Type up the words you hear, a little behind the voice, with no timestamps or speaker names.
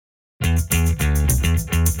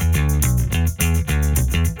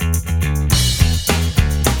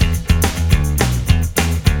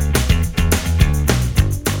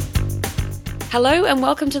Hello and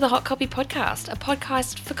welcome to the Hot Copy Podcast, a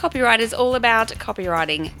podcast for copywriters all about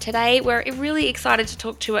copywriting. Today we're really excited to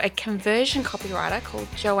talk to a conversion copywriter called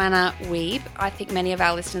Joanna Wiebe. I think many of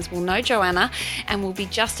our listeners will know Joanna and will be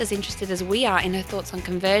just as interested as we are in her thoughts on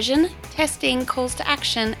conversion, testing, calls to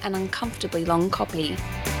action, and uncomfortably long copy.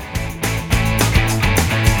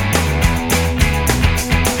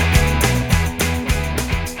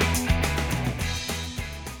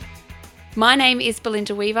 My name is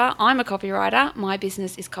Belinda Weaver. I'm a copywriter. My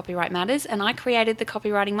business is Copyright Matters, and I created the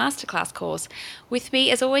Copywriting Masterclass course. With me,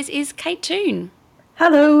 as always, is Kate Toon.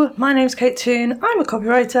 Hello, my name's Kate Toon. I'm a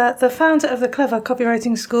copywriter, the founder of the Clever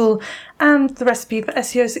Copywriting School, and the Recipe for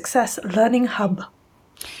SEO Success Learning Hub.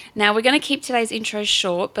 Now, we're going to keep today's intro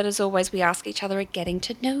short, but as always, we ask each other a getting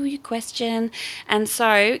to know you question. And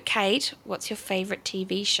so, Kate, what's your favourite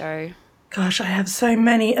TV show? Gosh, I have so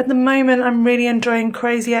many. At the moment, I'm really enjoying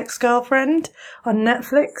Crazy Ex-Girlfriend on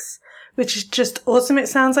Netflix, which is just awesome. It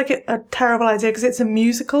sounds like a terrible idea because it's a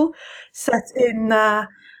musical set in a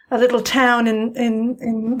little town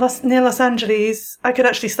near Los Angeles. I could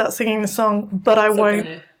actually start singing the song, but I won't.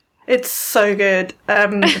 Good. It's so good.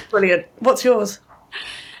 Brilliant. What's yours?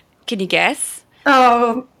 Can you guess?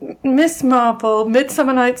 Oh, Miss Marple,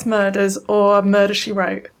 Midsummer Night's Murders, or Murder, She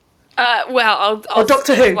Wrote. I'll or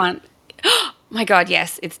Doctor Who. One. My God,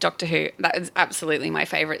 yes, it's Doctor Who. That is absolutely my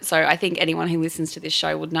favourite. So I think anyone who listens to this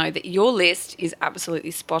show would know that your list is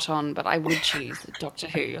absolutely spot on, but I would choose Doctor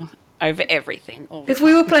Who over everything. If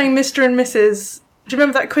we were playing Mr. and Mrs., do you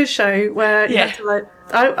remember that quiz show where you had to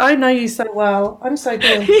I know you so well. I'm so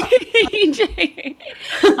good. You do.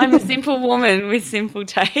 I'm a simple woman with simple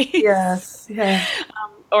taste. Yes, yeah.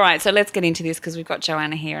 All right, so let's get into this because we've got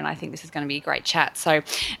Joanna here and I think this is going to be a great chat. So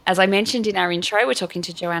as I mentioned in our intro, we're talking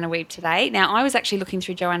to Joanna Wiebe today. Now, I was actually looking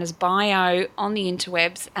through Joanna's bio on the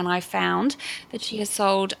interwebs and I found that she has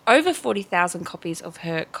sold over 40,000 copies of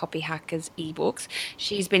her Copy Hackers ebooks.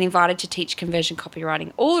 She's been invited to teach conversion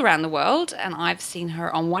copywriting all around the world and I've seen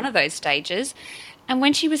her on one of those stages. And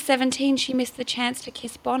when she was 17, she missed the chance to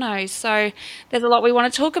kiss Bono. So there's a lot we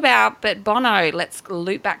want to talk about, but Bono, let's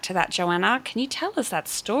loop back to that, Joanna. Can you tell us that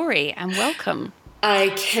story? And welcome.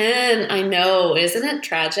 I can. I know. Isn't it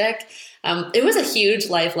tragic? It was a huge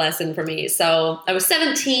life lesson for me. So I was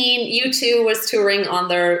 17. U2 was touring on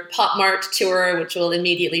their Pop Mart tour, which will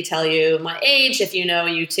immediately tell you my age if you know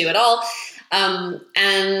U2 at all.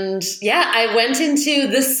 And yeah, I went into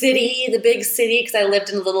the city, the big city, because I lived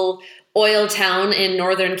in a little oil town in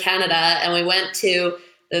northern Canada, and we went to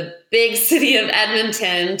the big city of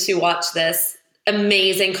Edmonton to watch this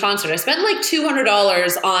amazing concert. I spent like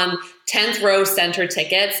 $200 on 10th row center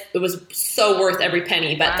tickets. It was so worth every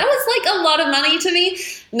penny, but that was like a lot of money to me.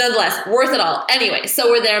 Nonetheless, worth it all. Anyway, so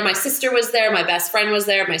we're there. My sister was there. My best friend was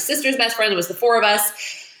there. My sister's best friend, was the four of us.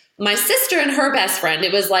 My sister and her best friend,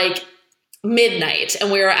 it was like midnight,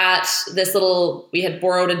 and we were at this we had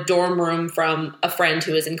borrowed a dorm room from a friend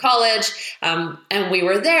who was in college, and we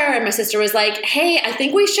were there, and my sister was like, hey, I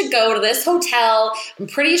think we should go to this hotel. I'm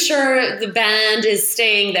pretty sure the band is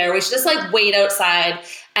staying there. We should just like wait outside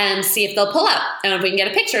and see if they'll pull up and if we can get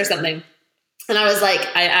a picture or something. And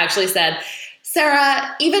I actually said,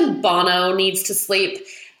 Sarah, even Bono needs to sleep.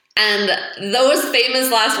 And those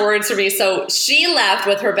famous last words for me. So she left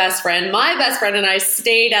with her best friend. My best friend and I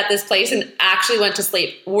stayed at this place and actually went to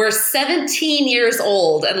sleep. We're 17 years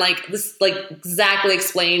old. And this exactly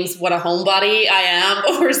explains what a homebody I am.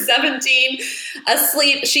 We're 17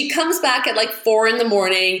 asleep. She comes back at 4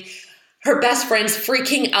 a.m. Her best friend's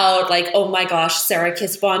freaking out, oh my gosh, Sarah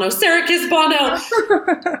kissed Bono, Sarah kissed Bono.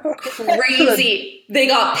 Crazy. They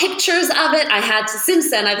got pictures of it.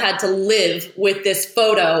 Since then, I've had to live with this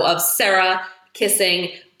photo of Sarah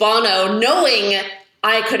kissing Bono, knowing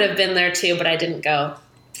I could have been there too, but I didn't go.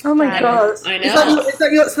 Oh my God. I know.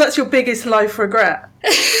 So that's your biggest life regret?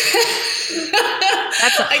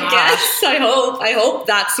 I hope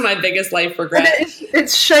that's my biggest life regret.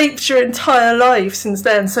 It's shaped your entire life since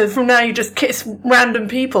then. So from now you just kiss random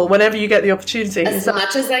people whenever you get the opportunity. As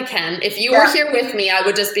much as I can. If you were here with me, I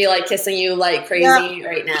would just be kissing you like crazy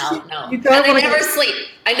right now. No. And I never sleep.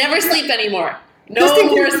 I never sleep anymore. No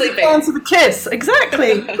more sleeping. Answer the kiss.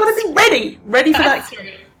 Exactly. You've got to be ready for that.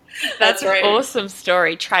 That's right. Awesome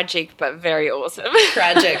story. Tragic, but very awesome.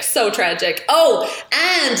 Tragic. So tragic. Oh,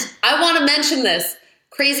 and I want to mention this.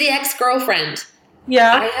 Crazy Ex-Girlfriend.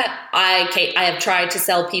 Yeah. Kate, I have tried to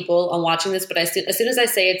sell people on watching this, but as soon as I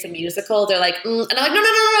say it's a musical, they're like, and I'm like,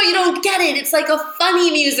 no, you don't get it. It's like a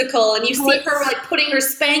funny musical, and you see her putting her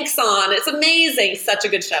Spanx on. It's amazing. Such a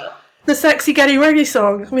good show. The Sexy Getting Ready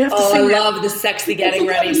song. We have to sing I love the Sexy Getting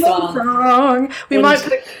Ready song. We might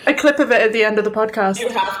put a clip of it at the end of the podcast. You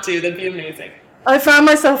have to. That'd be amazing. I found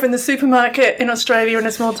myself in the supermarket in Australia in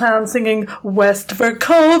a small town singing West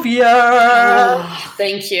Verkovia. Oh,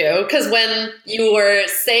 thank you. Because when you were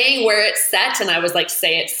saying where it's set, and I was like,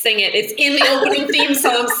 say it, sing it. It's in the opening theme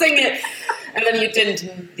song, sing it. And then you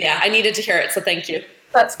didn't. Yeah, I needed to hear it, so thank you.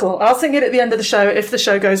 That's cool. I'll sing it at the end of the show if the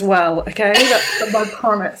show goes well, okay? That's my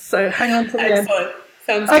promise. So hang on to the end. Excellent.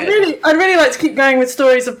 Sounds good. I'd really like to keep going with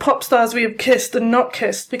stories of pop stars we have kissed and not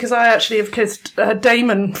kissed, because I actually have kissed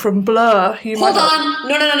Damon from Blur. Hold on.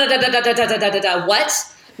 No. What?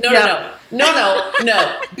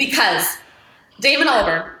 No. Because Damon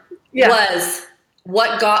Albarn was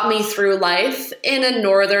what got me through life in a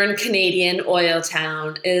northern Canadian oil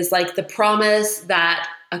town. Is like the promise that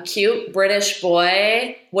a cute British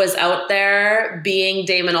boy was out there being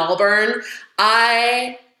Damon Albarn.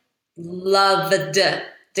 I loved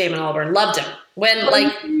Damon Albarn. Loved him.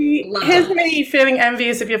 Here's me feeling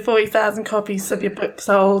envious of your 40,000 copies of your book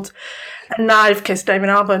sold, and now I've kissed Damon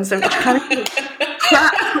Albarn, so which kind of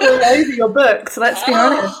crap all over your book. So let's be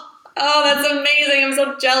honest. Oh, that's amazing! I'm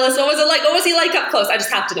so jealous. What was it like? What was he like up close? I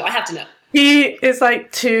just have to know. I have to know. He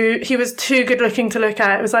was too good looking to look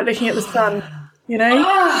at. It was like looking at the sun. You know? Oh,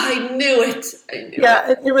 I knew it.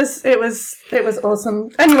 It was awesome.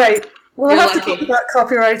 Anyway, we'll have to talk about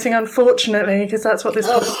copywriting, unfortunately, because that's what this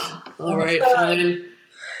all right, fine.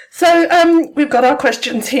 So we've got our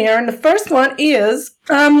questions here, and the first one is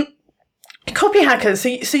Copy Hackers.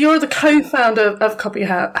 So you're the co-founder of Copy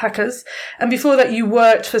Hackers, and before that you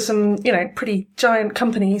worked for some, pretty giant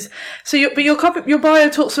companies. So your bio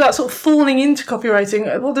talks about sort of falling into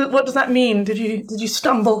copywriting. What does that mean? Did you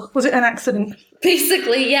stumble? Was it an accident?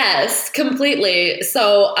 Basically, yes, completely.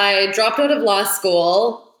 So I dropped out of law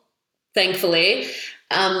school, thankfully.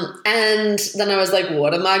 And then I was like,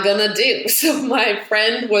 what am I going to do? So my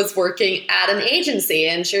friend was working at an agency,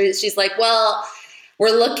 and she's like, well, we're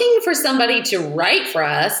looking for somebody to write for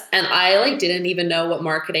us. And I didn't even know what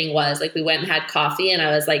marketing was. We went and had coffee, and I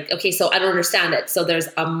was like, okay, so I don't understand it. So there's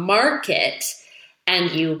a market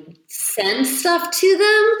and you send stuff to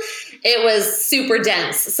them. It was super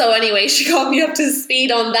dense. So anyway, she got me up to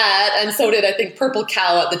speed on that. And so did, I think, Purple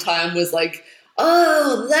Cow at the time was like,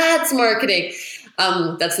 oh, that's marketing.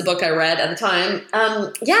 That's the book I read at the time.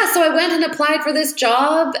 So I went and applied for this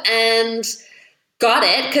job and got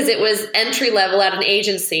it because it was entry level at an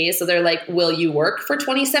agency. So they're like, will you work for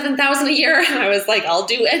 $27,000 a year? And I was like, I'll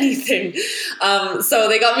do anything. So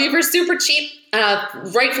they got me for super cheap,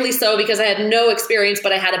 rightfully so, because I had no experience,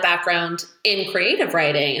 but I had a background in creative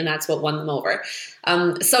writing, and that's what won them over.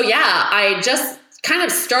 I just kind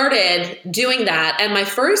of started doing that. And my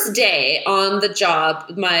first day on the job,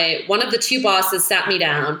 one of the two bosses sat me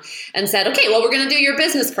down and said, okay, well, we're going to do your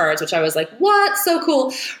business cards, which I was like, what? So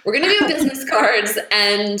cool. We're going to do business cards.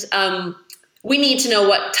 And we need to know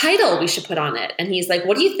what title we should put on it. And he's like,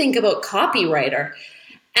 what do you think about copywriter?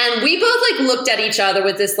 And we both looked at each other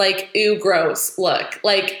with this ooh, gross look,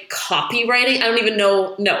 copywriting. I don't even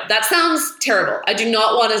know. No, that sounds terrible. I do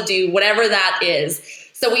not want to do whatever that is.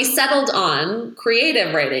 So we settled on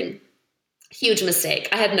creative writing. Huge mistake.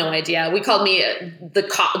 I had no idea. We called me the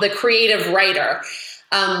creative writer,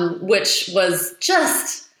 which was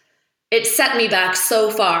it set me back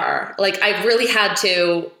so far. I really had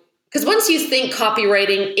to, because once you think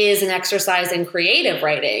copywriting is an exercise in creative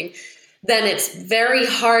writing, then it's very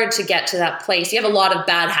hard to get to that place. You have a lot of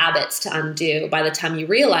bad habits to undo by the time you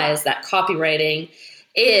realize that copywriting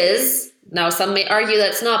is... Now, some may argue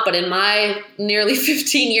that's not, but in my nearly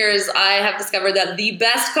 15 years, I have discovered that the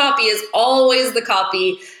best copy is always the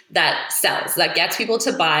copy that sells, that gets people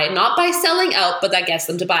to buy, not by selling out, but that gets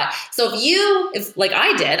them to buy. So if like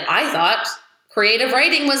I did, I thought creative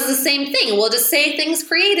writing was the same thing. We'll just say things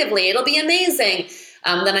creatively. It'll be amazing.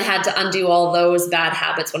 Then I had to undo all those bad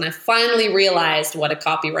habits when I finally realized what a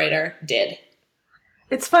copywriter did.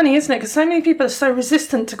 It's funny, isn't it? Because so many people are so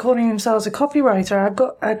resistant to calling themselves a copywriter. I've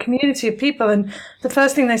got a community of people, and the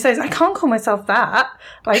first thing they say is, I can't call myself that.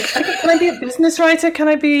 Can I be a business writer? Can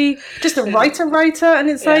I be just a writer? And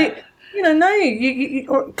it's no, you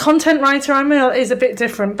or content writer, is a bit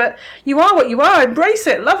different, but you are what you are. Embrace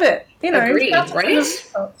it. Love it. Agreed, right?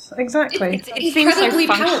 Exactly. It seems so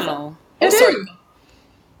functional. It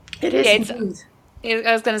is indeed.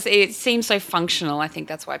 I was going to say, it seems so functional. I think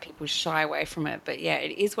that's why people shy away from it. But yeah,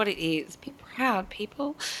 it is what it is. Be proud,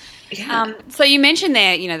 people. Yeah. So you mentioned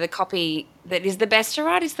there, the copy that is the best to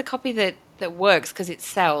write is the copy that works because it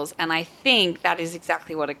sells. And I think that is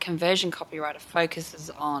exactly what a conversion copywriter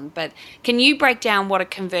focuses on. But can you break down what a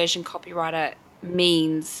conversion copywriter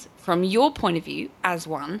means from your point of view as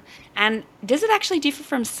one? And does it actually differ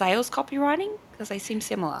from sales copywriting? Because they seem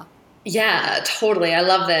similar. Yeah, totally. I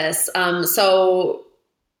love this. So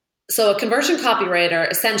a conversion copywriter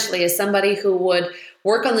essentially is somebody who would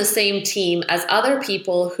work on the same team as other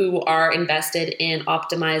people who are invested in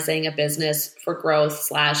optimizing a business for growth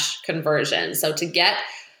slash conversion. So to get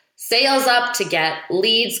sales up, to get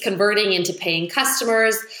leads converting into paying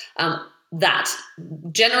customers, that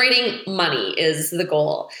generating money is the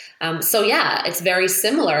goal. So yeah, it's very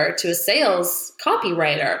similar to a sales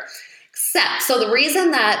copywriter. Except, so the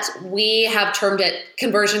reason that we have termed it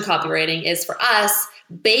conversion copywriting is for us,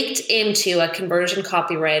 baked into a conversion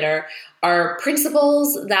copywriter are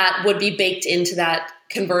principles that would be baked into that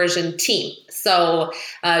conversion team. So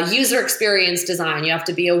user experience design, you have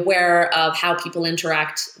to be aware of how people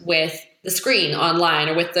interact with the screen online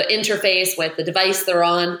or with the interface, with the device they're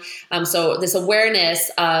on. So this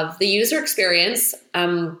awareness of the user experience,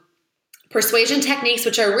 persuasion techniques,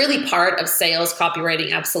 which are really part of sales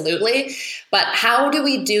copywriting, absolutely. But how do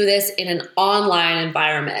we do this in an online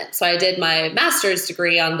environment? So I did my master's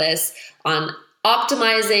degree on this, on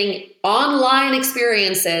optimizing online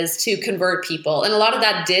experiences to convert people. And a lot of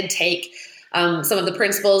that did take some of the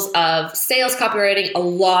principles of sales copywriting, a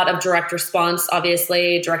lot of direct response.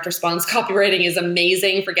 Obviously, direct response copywriting is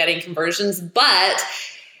amazing for getting conversions, but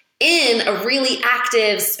in a really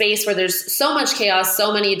active space where there's so much chaos,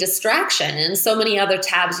 so many distractions, so many other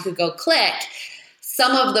tabs you could go click,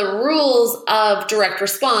 some of the rules of direct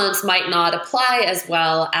response might not apply as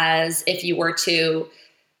well as if you were to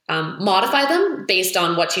modify them based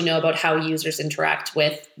on what you know about how users interact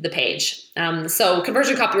with the page. So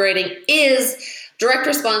conversion copywriting is direct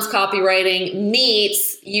response copywriting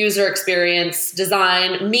meets user experience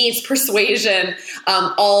design meets persuasion,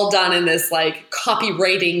 all done in this like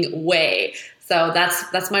copywriting way. So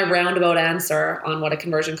that's my roundabout answer on what a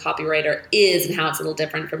conversion copywriter is and how it's a little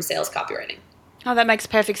different from sales copywriting. Oh, that makes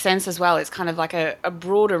perfect sense as well. It's kind of like a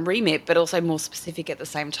broader remit, but also more specific at the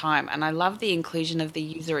same time. And I love the inclusion of the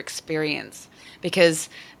user experience because,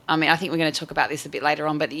 I mean, I think we're going to talk about this a bit later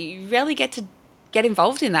on, but you rarely get to get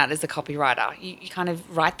involved in that as a copywriter. You kind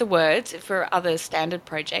of write the words for other standard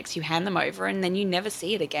projects, you hand them over, and then you never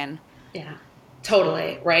see it again. Yeah,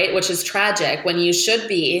 totally. Right. Which is tragic when you should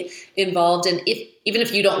be involved in, even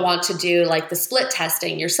if you don't want to do like the split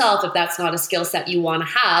testing yourself, if that's not a skill set you want to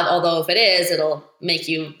have, although if it is, it'll make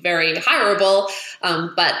you very hireable.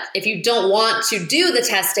 But if you don't want to do the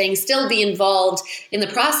testing, still be involved in the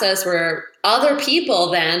process where other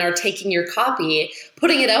people then are taking your copy,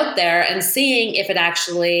 putting it out there and seeing if it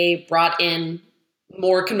actually brought in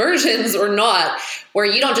more conversions or not, where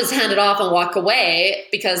you don't just hand it off and walk away,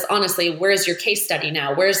 because honestly, where's your case study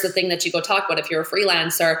now? Where's the thing that you go talk about if you're a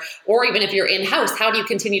freelancer, or even if you're in-house? How do you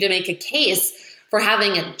continue to make a case for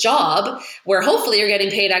having a job where hopefully you're getting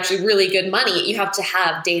paid actually really good money? You have to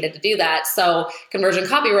have data to do that. So conversion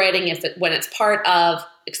copywriting, when it's part of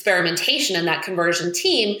experimentation in that conversion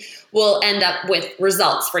team, will end up with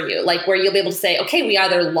results for you, like where you'll be able to say, okay, we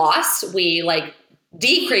either lost, we like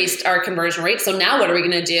decreased our conversion rate. So now what are we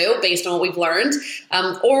going to do based on what we've learned?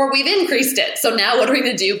 Or we've increased it. So now what are we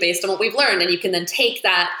going to do based on what we've learned? And you can then take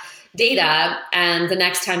that data and the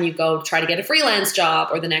next time you go try to get a freelance job,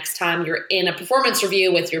 or the next time you're in a performance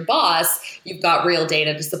review with your boss, you've got real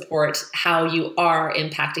data to support how you are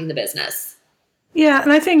impacting the business. Yeah,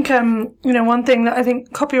 and I think, one thing that I think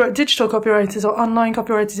digital copywriters or online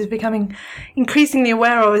copywriters is becoming increasingly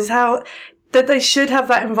aware of is how that they should have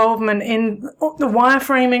that involvement in the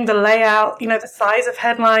wireframing, the layout, the size of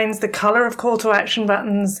headlines, the color of call to action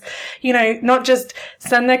buttons, not just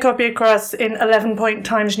send their copy across in 11-point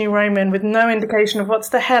Times New Roman with no indication of what's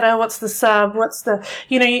the header, what's the sub,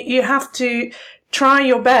 you have to try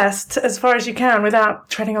your best as far as you can without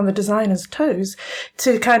treading on the designer's toes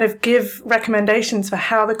to kind of give recommendations for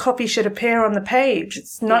how the copy should appear on the page.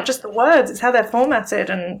 It's not just the words, it's how they're formatted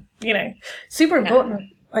and, super important.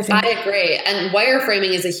 I agree. And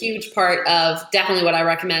wireframing is a huge part of definitely what I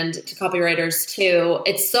recommend to copywriters too.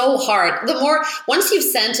 It's so hard. Once you've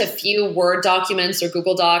sent a few Word documents or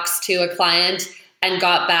Google Docs to a client and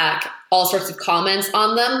got back all sorts of comments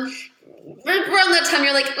on them, around that time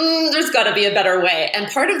you're like, there's got to be a better way. And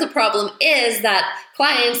part of the problem is that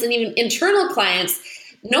clients and even internal clients,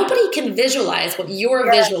 nobody can visualize what you're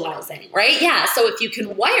visualizing, right? Yeah. So if you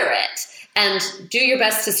can wire it and do your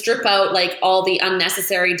best to strip out like all the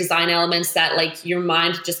unnecessary design elements that like your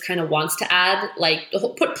mind just kind of wants to add, like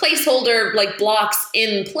put placeholder like blocks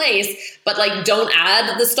in place, but like don't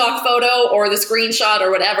add the stock photo or the screenshot or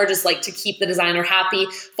whatever, just like to keep the designer happy.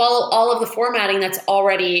 Follow all of the formatting that's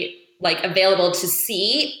already like available to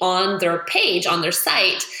see on their page, on their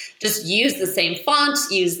site. Just use the same font,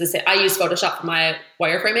 I use Photoshop for my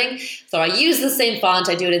wireframing. So I use the same font.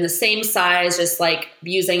 I do it in the same size, just like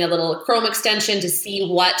using a little Chrome extension to see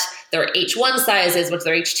what their H1 size is, what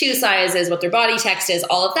their H2 size is, what their body text is,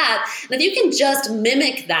 all of that. And if you can just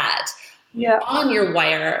mimic that on your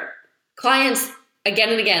wire, clients again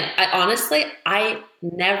and again, I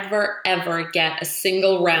never ever get a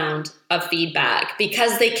single round of feedback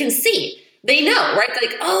because they can see. They know, right?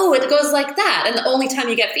 Like, oh, it goes like that. And the only time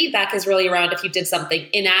you get feedback is really around if you did something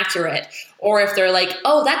inaccurate, or if they're like,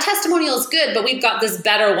 oh, that testimonial is good, but we've got this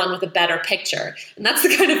better one with a better picture. And that's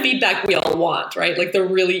the kind of feedback we all want, right? Like the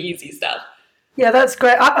really easy stuff. Yeah, that's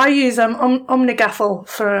great. I use Omnigaffle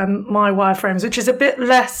for my wireframes, which is a bit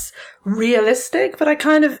less realistic, but I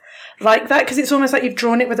kind of like that because it's almost like you've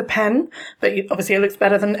drawn it with a pen, but obviously it looks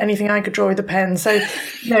better than anything I could draw with a pen. So,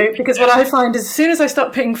 because what I find is as soon as I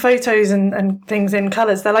start putting photos and things in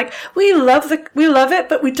colours, they're like, we love it,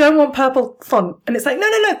 but we don't want purple font. And it's like, no,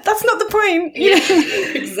 that's not the point. Yeah,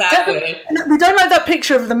 exactly. We don't like that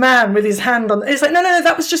picture of the man with his hand on. It's like, no,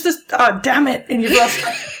 that was just damn it. And you've lost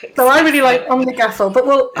it. So I really like Omnigaffle, but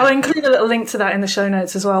I'll include a little link to that in the show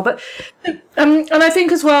notes as well. But, and I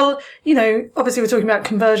think as well, obviously we're talking about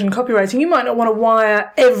conversion copywriting. You might not want to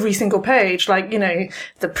wire every single page, like,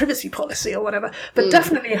 the privacy policy or whatever, but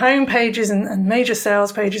definitely home pages and major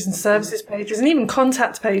sales pages and services pages and even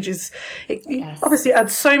contact pages. It obviously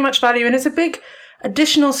adds so much value, and it's a big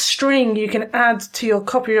additional string you can add to your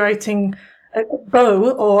copywriting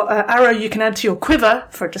bow or arrow you can add to your quiver,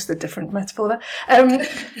 for just a different metaphor there,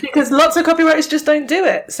 because lots of copywriters just don't do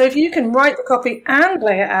it. So if you can write the copy and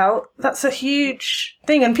lay it out, that's a huge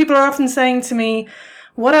thing. And people are often saying to me,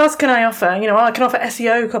 what else can I offer? I can offer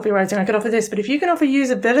SEO copywriting, I could offer this, but if you can offer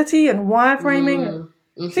usability and wireframing,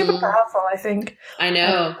 super powerful, I think. I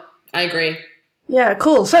know. I agree. Yeah,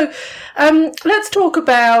 cool. So let's talk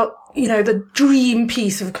about the dream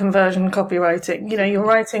piece of conversion copywriting. You're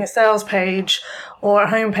writing a sales page or a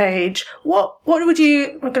home page. What would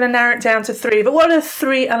we're going to narrow it down to 3, but what are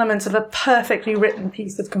 3 elements of a perfectly written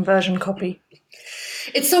piece of conversion copy?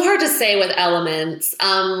 It's so hard to say with elements.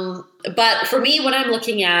 But for me, when I'm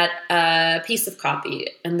looking at a piece of copy,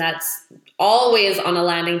 and that's always on a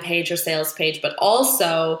landing page or sales page, but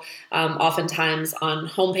also oftentimes on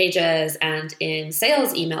home pages and in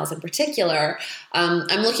sales emails in particular,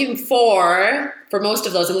 I'm looking for most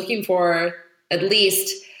of those, I'm looking for at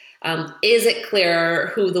least, is it clear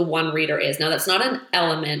who the one reader is? Now, that's not an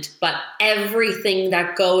element, but everything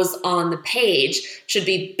that goes on the page should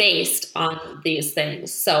be based on these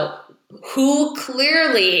things. So who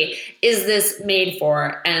clearly is this made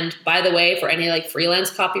for? And by the way, for any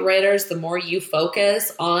freelance copywriters, the more you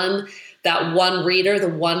focus on that one reader, the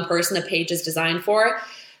one person a page is designed for,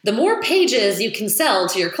 the more pages you can sell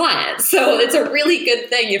to your clients. So it's a really good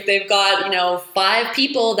thing if they've got, 5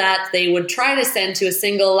 people that they would try to send to a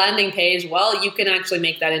single landing page. Well, you can actually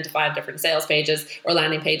make that into 5 different sales pages or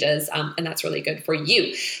landing pages. And that's really good for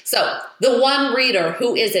you. So the one reader,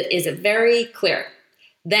 who is it? Is it very clear?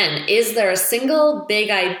 Then, is there a single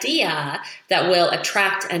big idea that will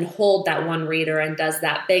attract and hold that one reader? And does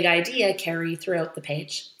that big idea carry throughout the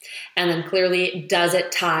page? And then clearly, does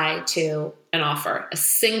it tie to an offer? A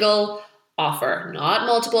single offer, not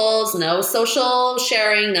multiples, no social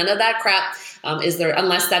sharing, none of that crap.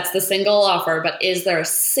 Unless that's the single offer, but is there a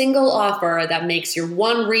single offer that makes your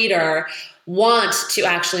one reader want to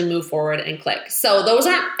actually move forward and click? So those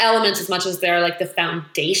aren't elements as much as they're the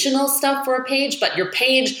foundational stuff for a page, but your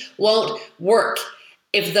page won't work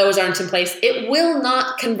if those aren't in place. It will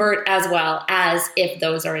not convert as well as if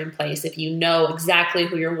those are in place. If you know exactly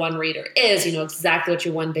who your one reader is, you know exactly what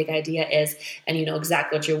your one big idea is, and you know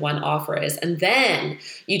exactly what your one offer is. And then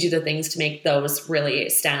you do the things to make those really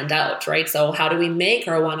stand out, right? So how do we make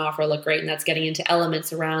our one offer look great? And that's getting into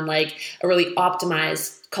elements around a really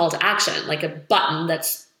optimized call to action, like a button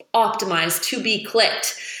that's optimized to be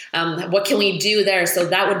clicked. What can we do there? So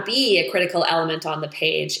that would be a critical element on the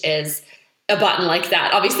page, is a button like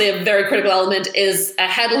that. Obviously, a very critical element is a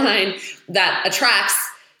headline that attracts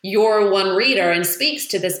your one reader and speaks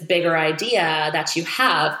to this bigger idea that you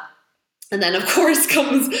have. And then, of course,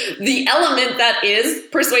 comes the element that is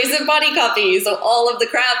persuasive body copy. So all of the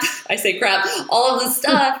all of the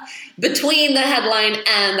stuff between the headline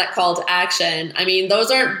and that call to action. I mean,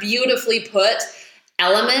 those aren't beautifully put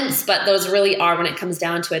elements, but those really are, when it comes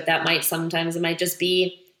down to it. It might just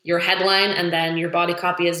be your headline, and then your body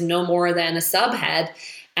copy is no more than a subhead.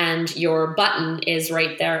 and your button is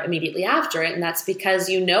right there immediately after it. And that's because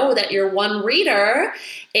you know that your one reader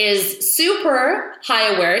is super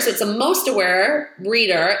high aware. So it's a most aware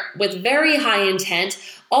reader with very high intent.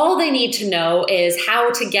 All they need to know is how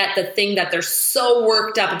to get the thing that they're so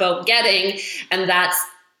worked up about getting. And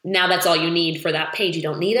that's all you need for that page. You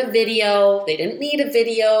don't need a video. They didn't need a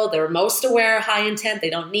video. They're most aware, high intent. They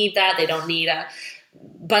don't need that. They don't need a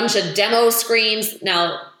bunch of demo screens.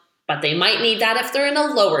 Now, but they might need that if they're in a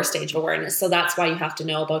lower stage of awareness. So that's why you have to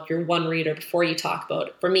know about your one reader before you talk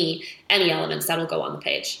about, for me, any elements that will go on the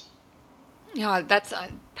page. Yeah, that's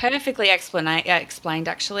perfectly explained,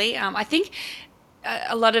 actually. I think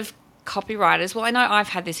a lot of copywriters, well, I know I've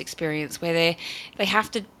had this experience where they have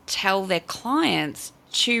to tell their clients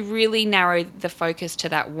to really narrow the focus to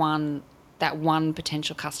that one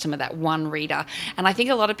potential customer, that one reader. And I think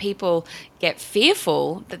a lot of people get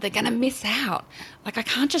fearful that they're going to miss out. Like, I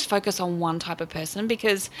can't just focus on one type of person,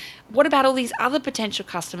 because what about all these other potential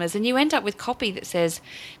customers? And you end up with copy that says,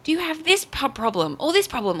 do you have this problem, or this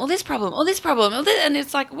problem, or this problem, or this problem, or this? And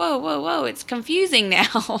it's like, whoa, it's confusing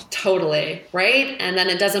now. Totally, right? And then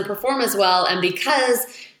it doesn't perform as well. And because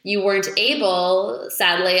you weren't able,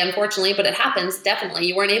 sadly, unfortunately, but it happens, definitely,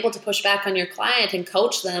 you weren't able to push back on your client and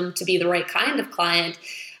coach them to be the right kind of client.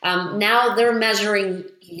 Now they're measuring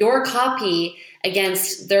your copy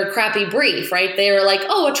against their crappy brief, right? They were like,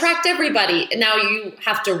 oh, attract everybody. And now you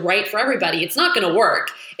have to write for everybody. It's not going to work.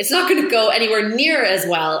 It's not going to go anywhere near as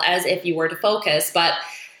well as if you were to focus. But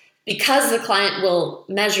because the client will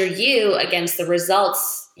measure you against the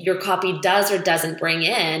results your copy does or doesn't bring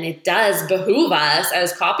in, it does behoove us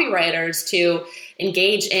as copywriters to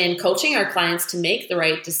engage in coaching our clients to make the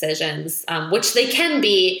right decisions, which they can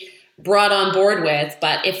be brought on board with.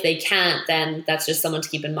 But if they can't, then that's just someone to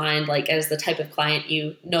keep in mind, like, as the type of client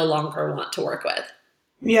you no longer want to work with.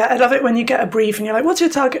 Yeah, I love it when you get a brief and you're like, what's your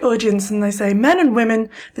target audience? And they say men and women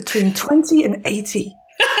between 20 and 80.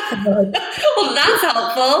 Well, that's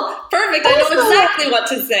helpful. Perfect. I know exactly what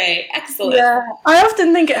to say. Excellent. Yeah, I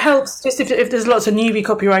often think it helps, just if there's lots of newbie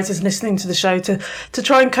copywriters listening to the show, to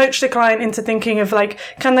try and coach the client into thinking of, like,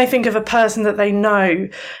 can they think of a person that they know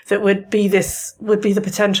that would be the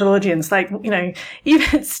potential audience? Like, even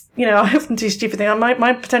it's, I often do stupid things.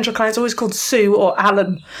 My potential client's always called Sue or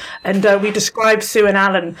Alan, and we describe Sue and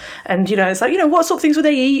Alan, and it's like, what sort of things would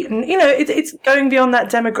they eat, and it's going beyond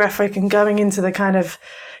that demographic and going into the kind of,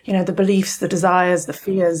 the beliefs, the desires, the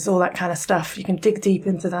fears, all that kind of stuff. You can dig deep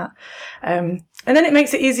into that. And then it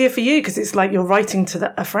makes it easier for you, because it's like you're writing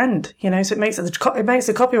to a friend, so it makes the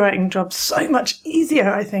copywriting job so much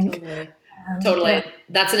easier, I think. Totally. Yeah.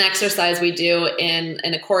 That's an exercise we do in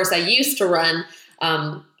a course I used to run,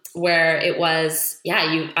 where it was,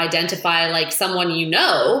 you identify like someone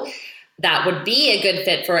that would be a good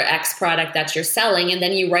fit for X product that you're selling. And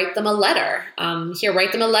then you write them a letter.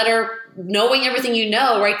 Write them a letter, knowing everything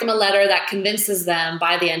write them a letter that convinces them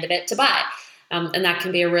by the end of it to buy. And that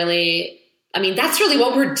can be that's really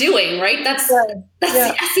what we're doing, right? That's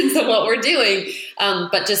the essence of what we're doing.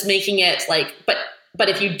 But just making it like, but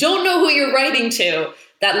if you don't know who you're writing to,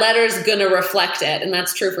 that letter is going to reflect it. And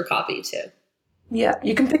that's true for copy too. Yeah,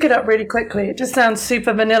 you can pick it up really quickly. It just sounds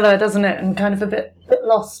super vanilla, doesn't it? And kind of a bit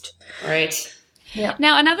lost. Right. Yeah.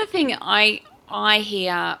 Now, another thing I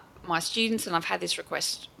hear my students, and I've had this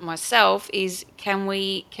request myself, is can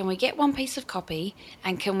we get one piece of copy,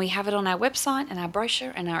 and can we have it on our website and our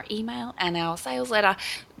brochure and our email and our sales letter?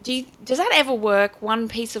 Does that ever work, one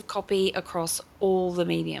piece of copy across all the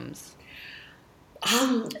mediums?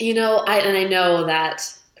 I know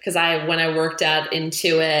that because when I worked at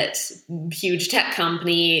Intuit, huge tech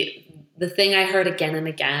company, the thing I heard again and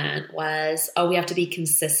again was, we have to be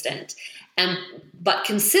consistent. But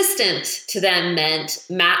consistent to them meant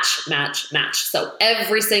match. So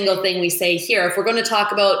every single thing we say here, if we're going to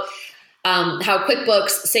talk about how QuickBooks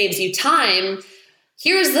saves you time,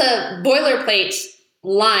 here's the boilerplate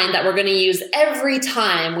line that we're going to use every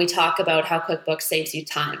time we talk about how QuickBooks saves you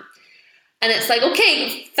time. And it's like,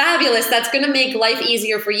 okay, fabulous. That's going to make life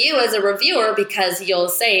easier for you as a reviewer, because you'll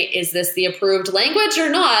say, is this the approved language or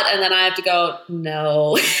not? And then I have to go,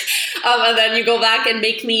 no. And then you go back and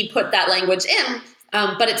make me put that language in.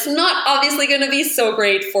 But it's not obviously going to be so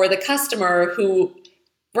great for the customer who,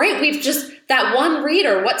 we've just, that one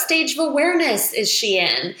reader, what stage of awareness is she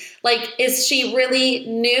in? Like, is she really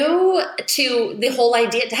new to the whole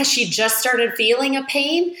idea? Has she just started feeling a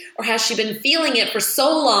pain, or has she been feeling it for so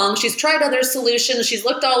long? She's tried other solutions. She's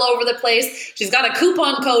looked all over the place. She's got a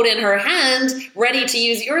coupon code in her hand, ready to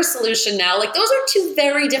use your solution now. Like, those are two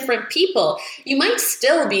very different people. You might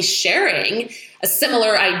still be sharing a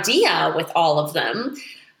similar idea with all of them,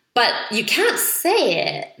 but you can't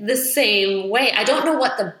say it the same way. I don't know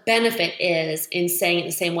what the benefit is in saying it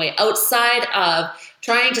the same way outside of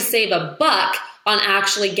trying to save a buck on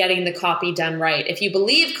actually getting the copy done right. If you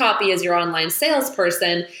believe copy is your online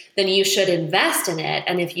salesperson, then you should invest in it.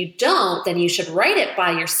 And if you don't, then you should write it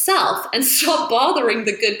by yourself and stop bothering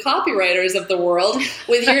the good copywriters of the world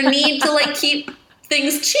with your need to like keep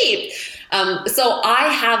things cheap. So I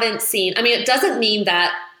haven't seen, I mean, it doesn't mean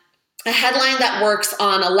that a headline that works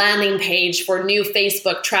on a landing page for new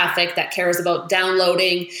Facebook traffic that cares about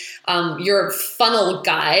downloading your funnel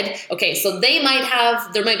guide. Okay, so there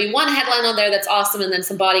might be one headline on there that's awesome and then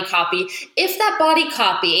some body copy. If that body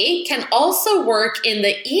copy can also work in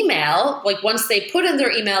the email, like once they put in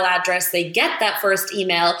their email address, they get that first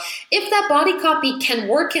email. If that body copy can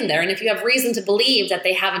work in there, and if you have reason to believe that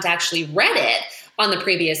they haven't actually read it on the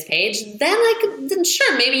previous page, then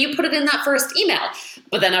sure, maybe you put it in that first email.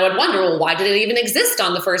 But then I would wonder, well, why did it even exist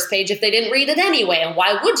on the first page if they didn't read it anyway? And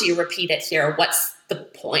why would you repeat it here? What's the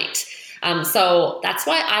point? So that's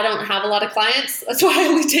why I don't have a lot of clients. That's why I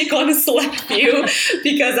only take on a select few,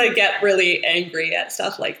 because I get really angry at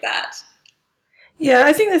stuff like that. Yeah,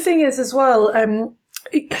 I think the thing is as well,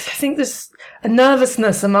 I think there's a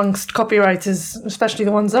nervousness amongst copywriters, especially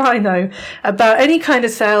the ones that I know, about any kind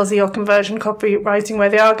of salesy or conversion copywriting where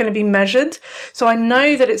they are going to be measured. So I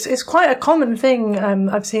know that it's quite a common thing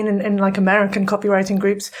I've seen in like American copywriting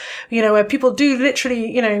groups, where people do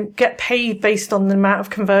literally, get paid based on the amount of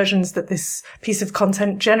conversions that this piece of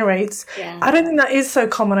content generates. Yeah. I don't think that is so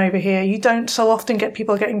common over here. You don't so often get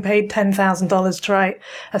people getting paid $10,000 to write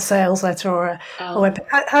a sales letter or a web.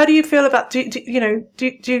 How do you feel about,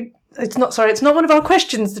 it's not one of our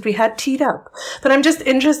questions that we had teed up, but I'm just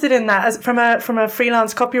interested in that as from a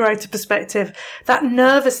freelance copywriter perspective, that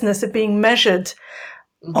nervousness of being measured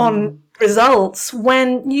on results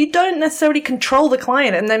when you don't necessarily control the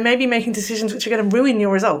client and they may be making decisions which are going to ruin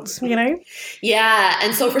your results, Yeah.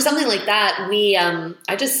 And so for something like that, I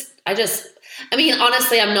mean,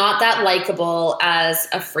 honestly, I'm not that likable as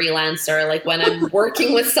a freelancer. Like when I'm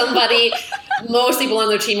working with somebody, most people on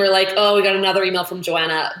their team are like, oh, we got another email from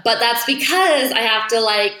Joanna. But that's because I have to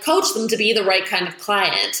like coach them to be the right kind of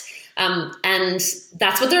client. And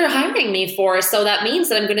that's what they're hiring me for. So that means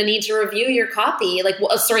that I'm going to need to review your copy,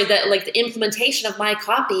 the implementation of my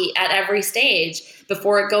copy at every stage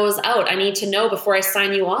before it goes out. I need to know before I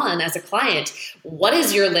sign you on as a client, what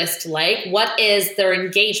is your list like? What is their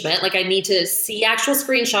engagement? Like I need to see actual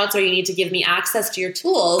screenshots, or you need to give me access to your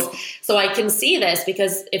tools so I can see this,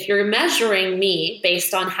 because if you're measuring me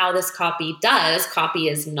based on how this copy does, copy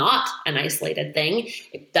is not an isolated thing.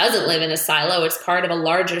 It doesn't live in a silo. It's part of a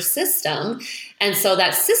larger system. And so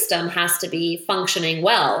that system has to be functioning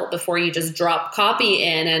well before you just drop copy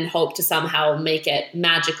in and hope to somehow make it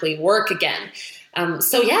magically work again.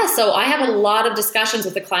 So I have a lot of discussions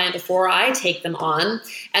with the client before I take them on,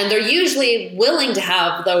 and they're usually willing to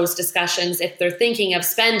have those discussions if they're thinking of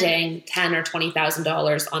spending $10,000 or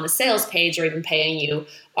 $20,000 on a sales page, or even paying you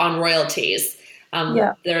on royalties.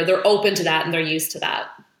 They're open to that and they're used to that.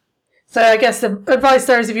 So I guess the advice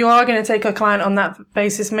there is, if you are going to take a client on that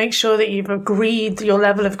basis, make sure that you've agreed your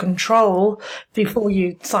level of control before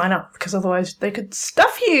you sign up, because otherwise they could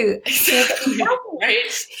stuff you.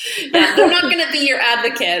 Right? Yeah, they're not going to be your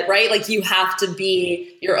advocate, right? Like you have to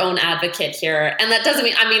be your own advocate here. And that doesn't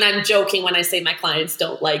mean, I'm joking when I say my clients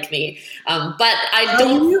don't like me. But I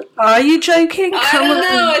don't. Are you joking? I don't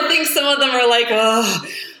know. I think some of them are like, oh.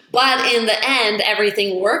 But in the end,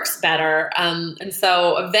 everything works better. And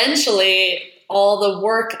so eventually, all the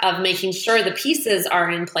work of making sure the pieces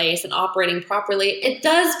are in place and operating properly, it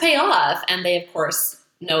does pay off. And they, of course,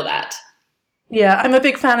 know that. Yeah, I'm a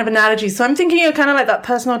big fan of analogies. So I'm thinking you're kind of like that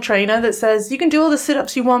personal trainer that says you can do all the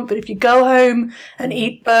sit-ups you want, but if you go home and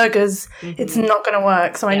eat burgers, it's not going to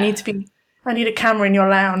work. So I need a camera in your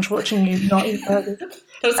lounge watching you not eat burgers.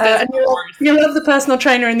 And you'll love the personal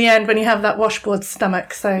trainer in the end when you have that washboard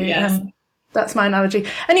stomach. So that's my analogy.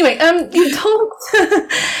 Anyway,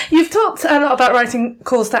 you've talked a lot about writing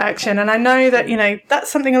calls to action, and I know that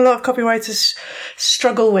that's something a lot of copywriters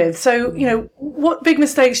struggle with. So what big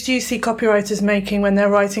mistakes do you see copywriters making when they're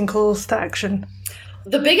writing calls to action?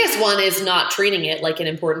 The biggest one is not treating it like an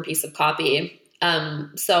important piece of copy.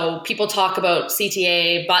 So people talk about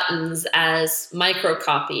CTA buttons as micro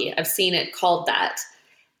copy. I've seen it called that.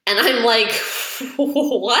 And I'm like,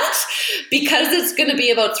 what? Because it's going to be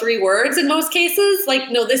about 3 words in most cases? Like,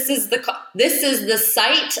 no, this is the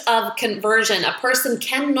site of conversion. A person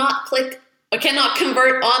cannot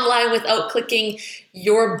convert online without clicking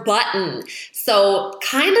your button. So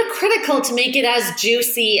kind of critical to make it as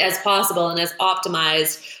juicy as possible and as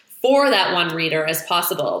optimized for that one reader as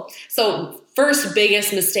possible. So first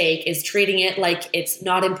biggest mistake is treating it like it's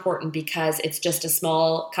not important because it's just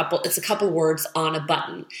it's a couple words on a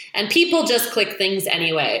button. And people just click things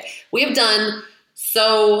anyway. We have done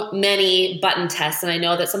so many button tests, and I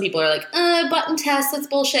know that some people are like, button tests, that's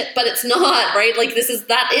bullshit, but it's not, right? Like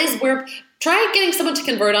that is where, try getting someone to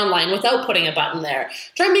convert online without putting a button there.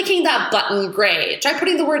 Try making that button gray. Try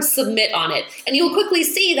putting the word submit on it. And you'll quickly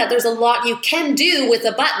see that there's a lot you can do with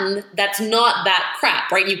a button that's not that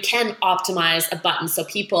crap, right? You can optimize a button so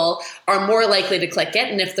people are more likely to click it.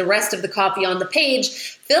 And if the rest of the copy on the page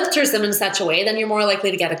filters them in such a way, then you're more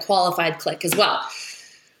likely to get a qualified click as well.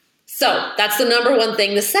 So that's the number one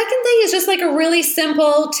thing. The second thing is just like a really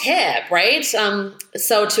simple tip, right?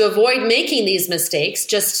 So to avoid making these mistakes,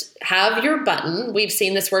 just have your button. We've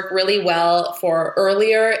seen this work really well for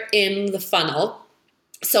earlier in the funnel.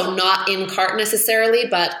 So not in cart necessarily,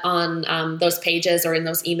 but on those pages or in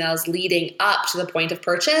those emails leading up to the point of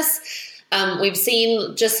purchase. We've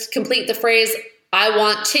seen just complete the phrase, I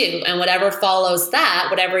want to, and whatever follows that,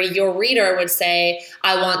 whatever your reader would say,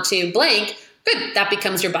 I want to blank, good, that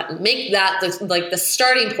becomes your button. Make that the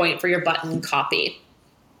starting point for your button copy.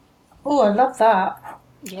 Oh, I love that.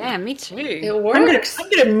 Yeah, me too. It works. I'm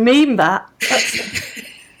gonna meme that. Sweet.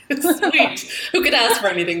 Who could ask for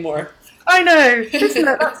anything more? I know, isn't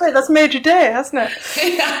it? That's it. That's made your day, hasn't it?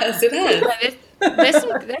 Yes, it has.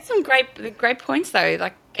 There's some great points though.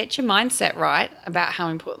 Like, get your mindset right about how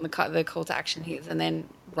important the call to action is, and then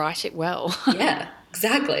write it well. Yeah.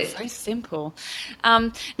 Exactly. So simple.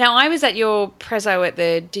 Now, I was at your Prezzo at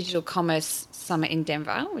the Digital Commerce Summit in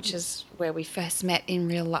Denver, which is where we first met in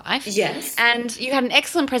real life. Yes. And you had an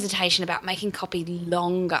excellent presentation about making copy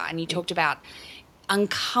longer, and you talked about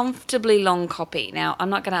uncomfortably long copy. Now, I'm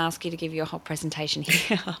not going to ask you to give your whole presentation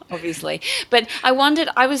here, obviously, but I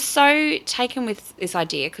was so taken with this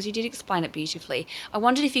idea because you did explain it beautifully. I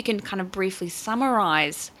wondered if you can kind of briefly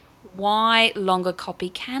summarize why longer copy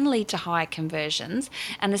can lead to higher conversions,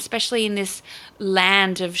 and especially in this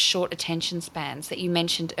land of short attention spans that you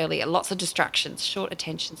mentioned earlier, lots of distractions, short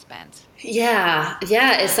attention spans. Yeah,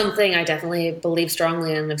 it's something I definitely believe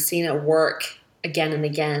strongly in, and I've seen it work again and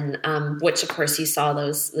again, which of course you saw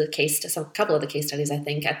a couple of the case studies, I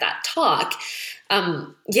think, at that talk.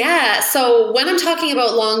 So when I'm talking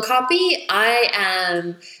about long copy,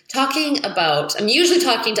 I'm usually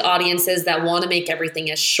talking to audiences that want to make everything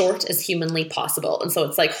as short as humanly possible. And so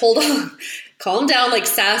it's like, hold on, calm down, like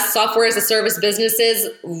SaaS, software as a service businesses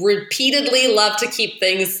repeatedly love to keep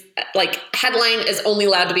things like headline is only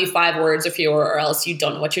allowed to be 5 words or fewer, or else you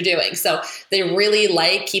don't know what you're doing. So they really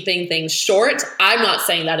like keeping things short. I'm not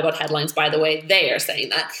saying that about headlines, by the way, they are saying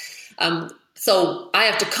that. So I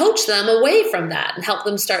have to coach them away from that and help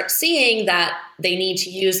them start seeing that they need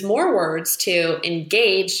to use more words to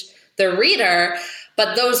engage their reader.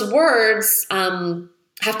 But those words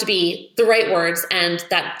have to be the right words. And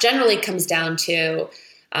that generally comes down to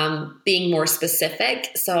being more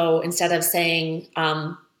specific. So instead of saying,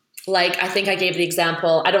 I think I gave the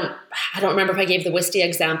example, I don't remember if I gave the Wistia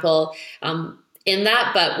example in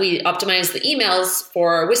that, but we optimized the emails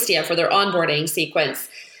for Wistia for their onboarding sequence,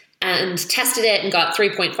 and tested it and got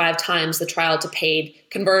 3.5 times the trial to paid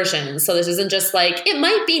conversion. So this isn't just like, it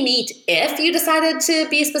might be neat if you decided to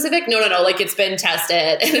be specific. No, like it's been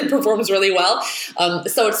tested and it performs really well.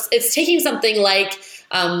 So it's taking something like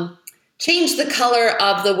change the color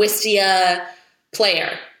of the Wistia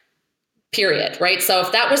player, period, right? So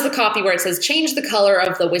if that was the copy where it says change the color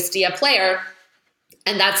of the Wistia player,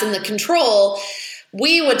 and that's in the control,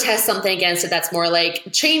 we would test something against it that's more like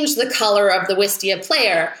change the color of the Wistia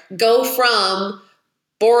player, go from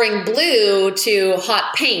boring blue to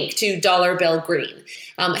hot pink to dollar bill green,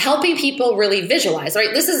 helping people really visualize,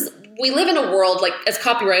 right? We live in a world, like as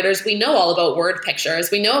copywriters, we know all about word pictures,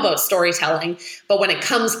 we know about storytelling, but when it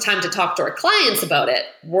comes time to talk to our clients about it,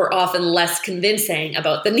 we're often less convincing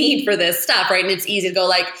about the need for this stuff, right? And it's easy to go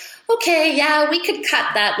like, okay, yeah, we could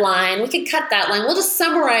cut that line. We'll just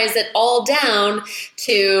summarize it all down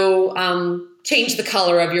to change the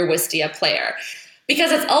color of your Wistia player.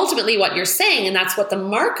 Because it's ultimately what you're saying, and that's what the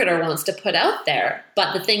marketer wants to put out there.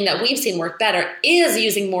 But the thing that we've seen work better is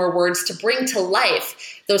using more words to bring to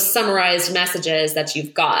life those summarized messages that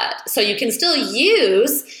you've got. So you can still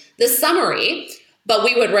use the summary, but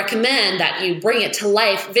we would recommend that you bring it to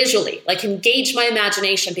life visually, like engage my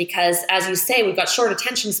imagination, because as you say, we've got short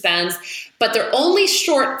attention spans, but they're only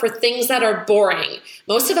short for things that are boring.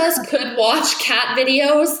 Most of us could watch cat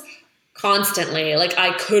videos constantly. Like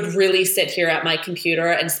I could really sit here at my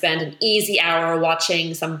computer and spend an easy hour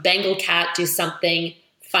watching some Bengal cat do something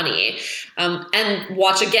funny, and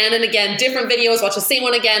watch again and again different videos, watch the same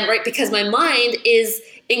one again, right? Because my mind is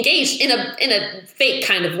engaged in a fake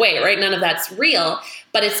kind of way, right? None of that's real,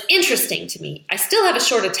 but it's interesting to me. I still have a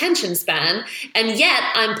short attention span, and yet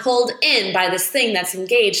I'm pulled in by this thing that's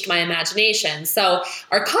engaged my imagination. So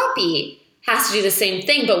our copy has to do the same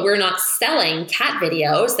thing, but we're not selling cat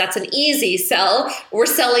videos. That's an easy sell. We're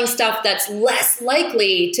selling stuff that's less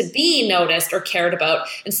likely to be noticed or cared about.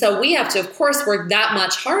 And so we have to, of course, work that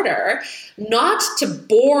much harder, not to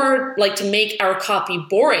bore, like to make our copy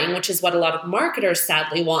boring, which is what a lot of marketers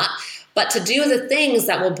sadly want, but to do the things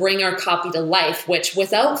that will bring our copy to life, which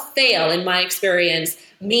without fail, in my experience,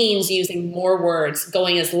 means using more words,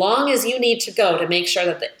 going as long as you need to go to make sure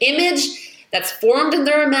that the image that's formed in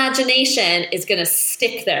their imagination is going to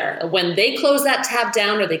stick there. When they close that tab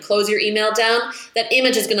down or they close your email down, that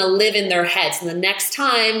image is going to live in their heads. And the next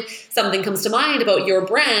time something comes to mind about your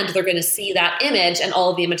brand, they're going to see that image and all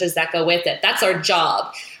of the images that go with it. That's our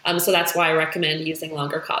job. So that's why I recommend using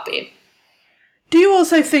longer copy. Do you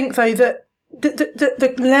also think, though, that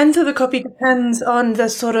the length of the copy depends on the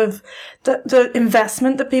sort of the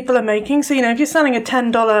investment that people are making? So, if you're selling a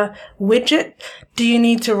 $10 widget, do you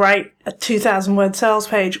need to write a 2,000 word sales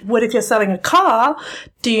page? What if you're selling a car?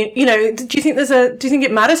 Do you think do you think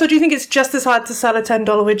it matters, or do you think it's just as hard to sell a $10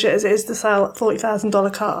 widget as it is to sell a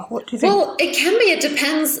 $40,000 car? What do you think? Well, it can be. It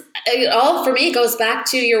depends. It all, for me, goes back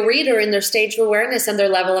to your reader and their stage of awareness and their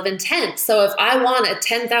level of intent. So if I want a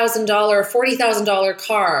 $10,000, $40,000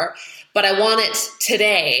 car, but I want it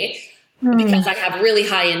today because I have really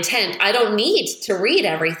high intent, I don't need to read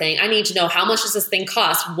everything. I need to know, how much does this thing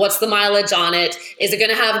cost? What's the mileage on it? Is it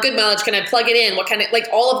going to have good mileage? Can I plug it in? What kind of, like,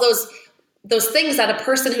 all of those things that a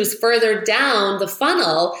person who's further down the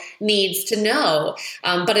funnel needs to know.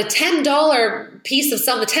 But a $10 piece of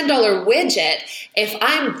something, a $10 widget, if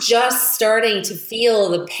I'm just starting to feel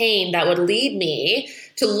the pain that would lead me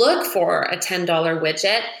to look for a $10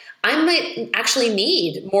 widget, I might actually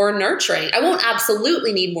need more nurturing. I won't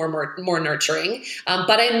absolutely need more nurturing,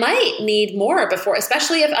 but I might need more before,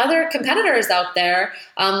 especially if other competitors out there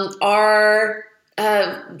are,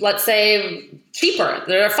 let's say, cheaper.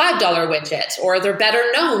 They're a $5 widget, or they're better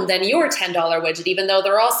known than your $10 widget, even though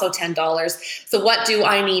they're also $10. So what do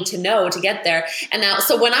I need to know to get there? And now,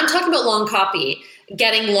 so when I'm talking about long copy,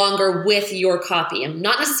 getting longer with your copy, I'm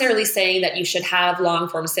not necessarily saying that you should have long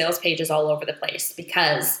form sales pages all over the place,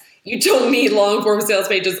 because you don't need long form sales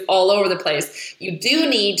pages all over the place. You do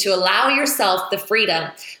need to allow yourself the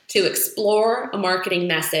freedom to explore a marketing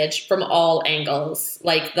message from all angles,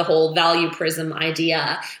 like the whole value prism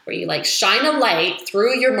idea, where you like shine a light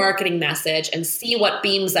through your marketing message and see what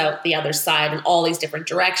beams out the other side in all these different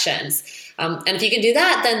directions. And if you can do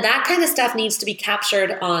that, then that kind of stuff needs to be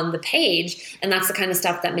captured on the page. And that's the kind of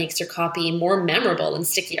stuff that makes your copy more memorable and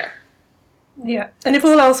stickier. Yeah. And if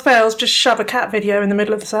all else fails, just shove a cat video in the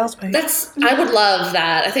middle of the sales page. I would love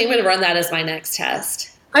that. I think I'm going to run that as my next test.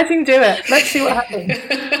 I think do it. Let's see what happens.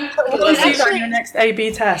 We'll see that on your next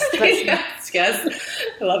A/B test. Yes.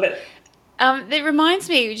 I love it. It reminds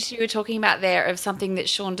me, just you were talking about there, of something that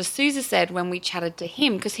Sean D'Souza said when we chatted to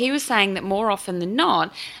him, because he was saying that more often than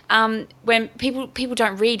not, when people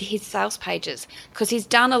don't read his sales pages, because he's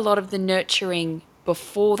done a lot of the nurturing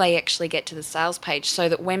before they actually get to the sales page, so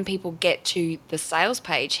that when people get to the sales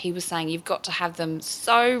page, he was saying you've got to have them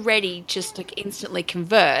so ready just to instantly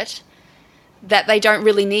convert that they don't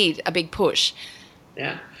really need a big push.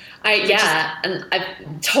 Yeah.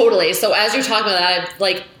 Totally. So as you're talking about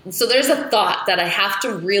that, so there's a thought that I have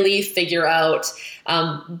to really figure out.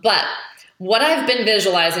 But what I've been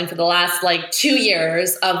visualizing for the last 2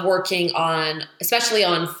 years of working on, especially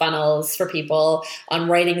on funnels for people, on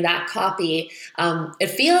writing that copy,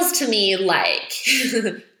 it feels to me like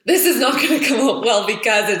this is not going to come out well,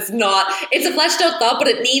 because it's a fleshed out thought, but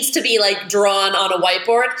it needs to be drawn on a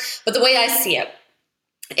whiteboard. But the way I see it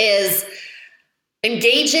is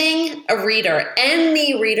engaging a reader,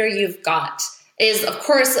 any reader you've got, is of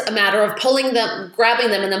course a matter of grabbing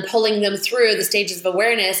them and then pulling them through the stages of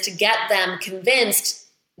awareness to get them convinced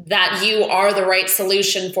that you are the right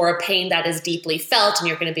solution for a pain that is deeply felt, and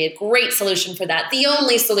you're going to be a great solution for that, the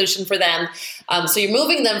only solution for them. So you're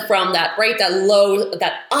moving them from that low,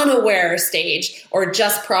 that unaware stage, or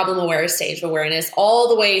just problem aware stage of awareness, all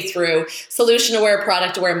the way through solution aware,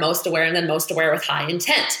 product aware, most aware, and then most aware with high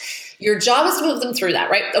intent. Your job is to move them through that,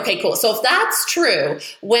 right? Okay, cool. So if that's true,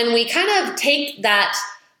 when we kind of take that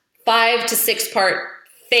 5 to 6 part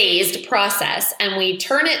phased process and we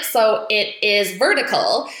turn it so it is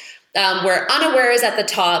vertical, where unaware is at the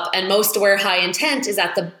top and most aware high intent is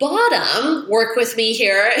at the bottom. Work with me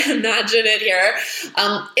here. Imagine it here.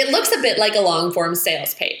 It looks a bit like a long form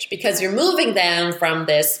sales page because you're moving them from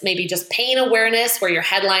this maybe just pain awareness where your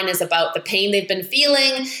headline is about the pain they've been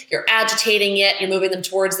feeling. You're agitating it. You're moving them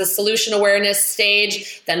towards the solution awareness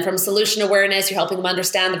stage. Then from solution awareness, you're helping them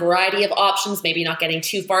understand the variety of options, maybe not getting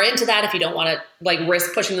too far into that if you don't want to like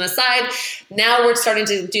risk pushing them aside. Now we're starting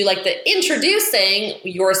to do like the introducing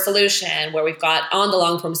your solution where we've got on the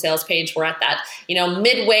long form sales page, we're at that,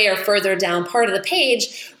 midway or further down part of the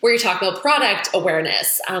page where you're talking about product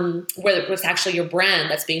awareness, where it's actually your brand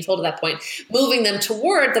that's being sold at that point, moving them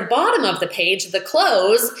toward the bottom of the page, the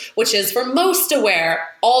close, which is for most aware,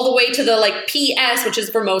 all the way to the like PS, which is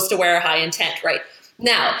for most aware, high intent, right?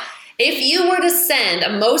 Now, if you were to send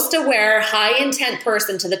a most aware, high intent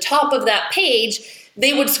person to the top of that page,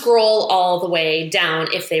 they would scroll all the way down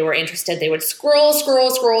if they were interested. They would scroll,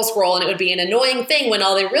 and it would be an annoying thing when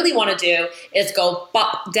all they really want to do is go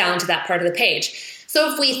bop down to that part of the page.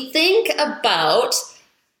 So if we think about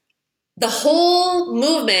the whole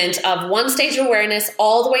movement of one stage of awareness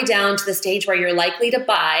all the way down to the stage where you're likely to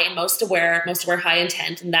buy, most aware, high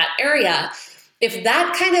intent in that area, if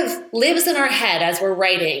that kind of lives in our head as we're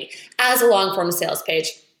writing as a long form sales page,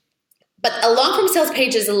 but a long form sales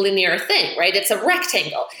page is a linear thing, right? It's a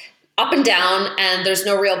rectangle up and down, and there's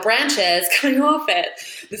no real branches coming off it.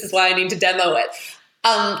 This is why I need to demo it.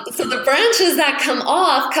 So the branches that come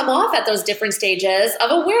off at those different stages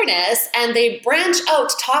of awareness, and they branch out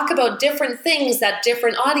to talk about different things that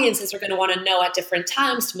different audiences are going to want to know at different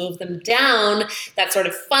times to move them down that sort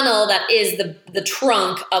of funnel that is the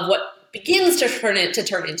trunk of what begins to turn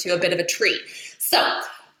into a bit of a tree. So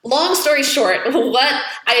long story short, what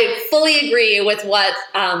I fully agree with what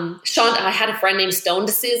Sean, I had a friend named Stone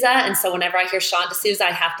D'Souza, and so whenever I hear Sean D'Souza,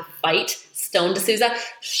 I have to fight Stone D'Souza.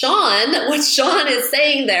 What Sean is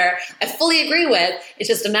saying there, I fully agree with. It's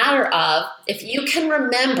just a matter of if you can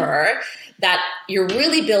remember that you're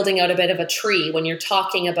really building out a bit of a tree when you're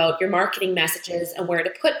talking about your marketing messages and where to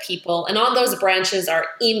put people. And on those branches are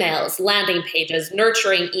emails, landing pages,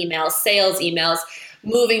 nurturing emails, sales emails,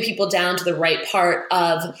 moving people down to the right part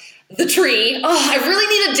of the tree. Oh, I really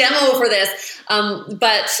need a demo for this.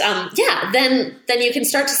 Then you can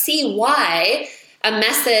start to see why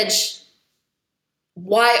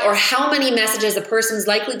or how many messages a person's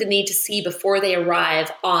likely to need to see before they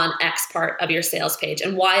arrive on X part of your sales page,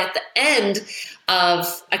 and why at the end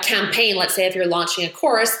of a campaign, let's say if you're launching a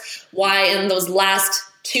course, why in those last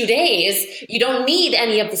 2 days, you don't need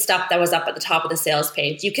any of the stuff that was up at the top of the sales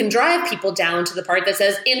page. You can drive people down to the part that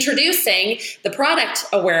says introducing the product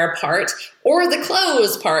aware part or the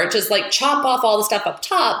close part, just like chop off all the stuff up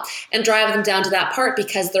top and drive them down to that part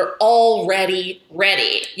because they're already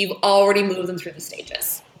ready. You've already moved them through the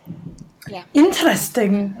stages. Yeah.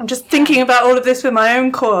 Interesting. I'm just thinking about all of this with my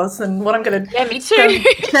own course and what I'm going to me too.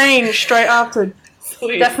 change straight after.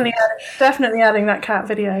 Sweet. Definitely adding that cat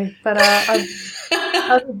video. But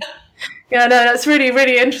that's really,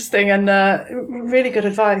 really interesting and really good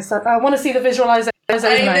advice. I want to see the visualization. I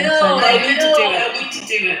need to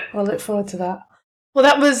do it. I'll look forward to that. Well,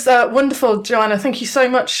 that was wonderful, Joanna. Thank you so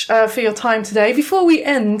much for your time today. Before we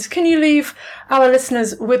end, can you leave our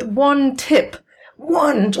listeners with one tip?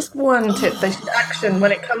 Just one tip they should action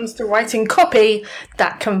when it comes to writing copy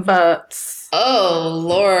that converts. Oh,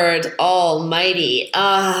 Lord Almighty.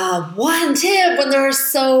 One tip when there are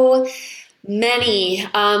so many.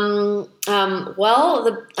 I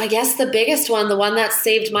guess the biggest one, the one that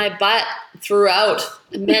saved my butt throughout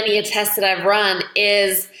many a test that I've run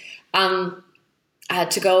is I'll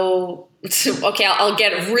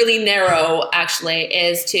get really narrow actually,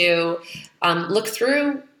 is to look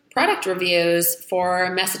through product reviews for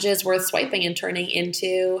messages worth swiping and turning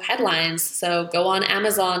into headlines. So go on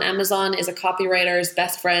Amazon. Amazon is a copywriter's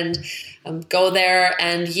best friend. Go there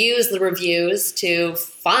and use the reviews to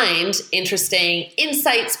find interesting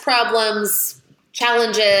insights, problems,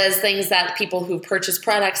 challenges, things that people who purchase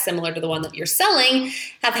products similar to the one that you're selling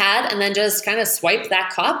have had, and then just kind of swipe that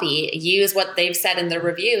copy. Use what they've said in their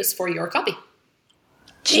reviews for your copy.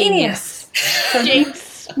 Genius.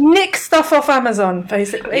 Nick stuff off Amazon,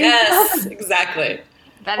 basically. Yes, exactly.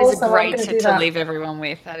 That is a great tip to leave everyone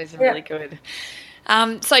with. That is really good.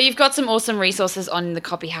 So you've got some awesome resources on the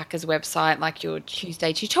Copy Hackers website, like your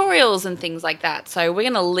Tuesday tutorials and things like that. So we're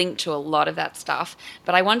going to link to a lot of that stuff.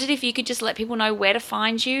 But I wondered if you could just let people know where to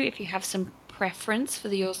find you, if you have some preference for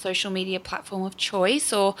your social media platform of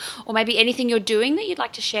choice, or maybe anything you're doing that you'd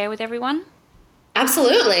like to share with everyone.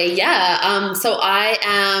 Absolutely, yeah. So I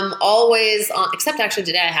am always on, except actually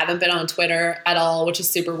today I haven't been on Twitter at all, which is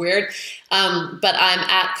super weird. But I'm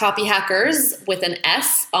at Copy Hackers with an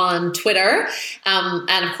S on Twitter,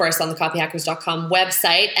 and of course on the copyhackers.com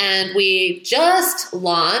website. And we just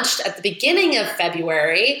launched at the beginning of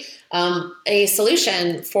February a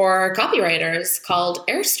solution for copywriters called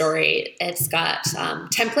AirStory. It's got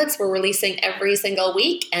templates we're releasing every single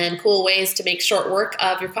week and cool ways to make short work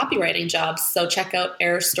of your copywriting jobs. So check out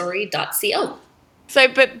airstory.co. So,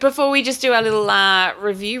 but before we just do our little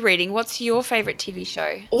review reading, what's your favorite TV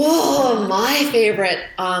show? Oh, my favorite,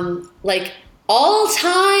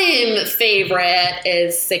 all-time favorite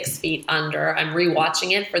is 6 Feet Under. I'm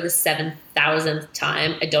rewatching it for the 7,000th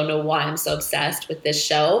time. I don't know why I'm so obsessed with this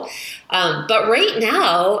show. But right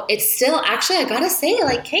now, it's still, actually, I gotta say,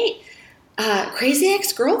 like, Kate, Crazy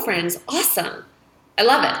Ex-Girlfriend's awesome. I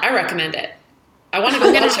love it. I recommend it. I want to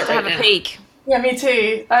go watch it right now. Have a peek. Yeah, me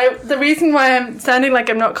too. The reason why I'm sounding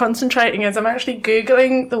like I'm not concentrating is I'm actually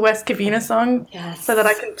Googling the West Covina song so that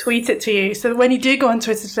I can tweet it to you. So that when you do go on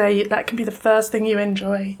Twitter today, that can be the first thing you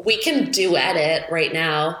enjoy. We can duet it right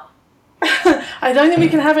now. I don't think we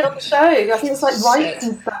can have it on the show. I think it's like rights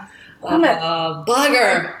and stuff.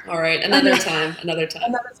 Bugger. All right, another time. Another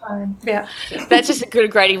time, yeah. That's just a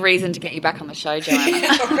good, great reason to get you back on the show, Joanna.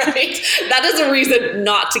 Right. That is a reason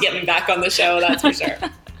not to get me back on the show, that's for sure.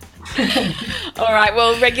 All right,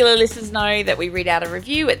 well, regular listeners know that we read out a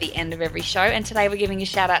review at the end of every show, and today we're giving a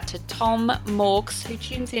shout out to Tom Morks, who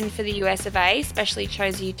tunes in for the US of A. Especially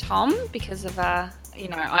chose you, Tom, because of I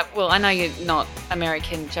know you're not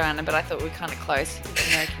American, Joanna, but I thought we were kind of close with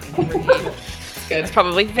American in the review. Good. It's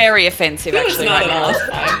probably very offensive, actually, right now.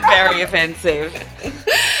 Very offensive.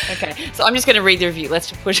 Okay, so I'm just going to read the review. Let's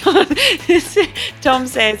just push on. Tom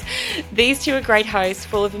says, these two are great hosts,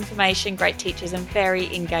 full of information, great teachers, and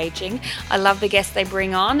very engaging. I love the guests they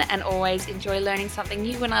bring on and always enjoy learning something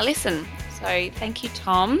new when I listen. So thank you,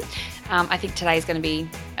 Tom. I think today's going to be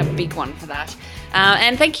a big one for that.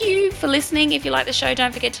 And thank you for listening. If you like the show,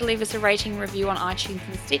 don't forget to leave us a rating review on iTunes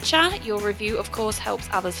and Stitcher. Your review, of course, helps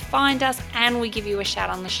others find us, and we give you a shout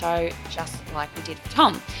on the show, just like we did for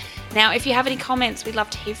Tom. Now, if you have any comments, we'd love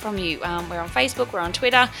to hear from you. We're on Facebook, we're on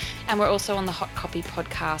Twitter, and we're also on the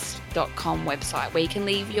hotcopypodcast.com website, where you can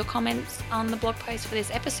leave your comments on the blog post for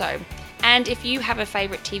this episode. And if you have a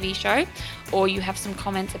favourite TV show, or you have some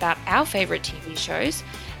comments about our favourite TV shows,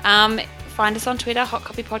 find us on Twitter, Hot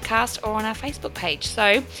Copy Podcast, or on our Facebook page.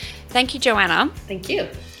 So thank you, Joanna. Thank you.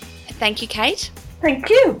 Thank you, Kate. Thank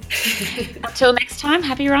you. Until next time,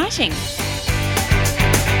 happy writing.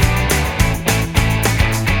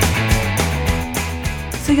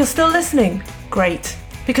 So you're still listening? Great.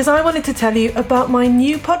 Because I wanted to tell you about my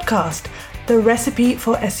new podcast, The Recipe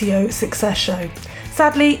for SEO Success Show.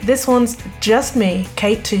 Sadly, this one's just me,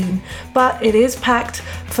 Kate Toon, but it is packed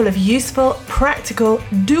full of useful, practical,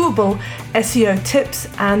 doable SEO tips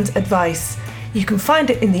and advice. You can find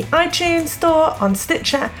it in the iTunes Store, on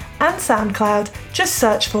Stitcher and SoundCloud. Just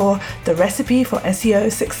search for The Recipe for SEO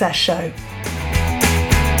Success Show.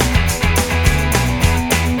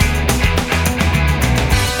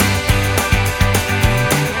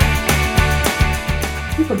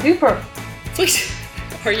 Super duper. Sweet.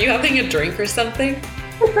 Are you having a drink or something?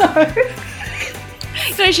 No.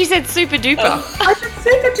 So she said super duper. Oh. I said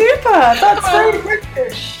super duper. That's very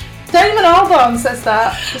British. Damon Albarn says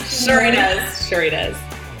that. Sure he does. Sure he does.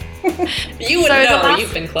 You would know.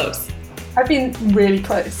 You've been close. I've been really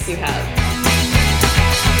close. You have.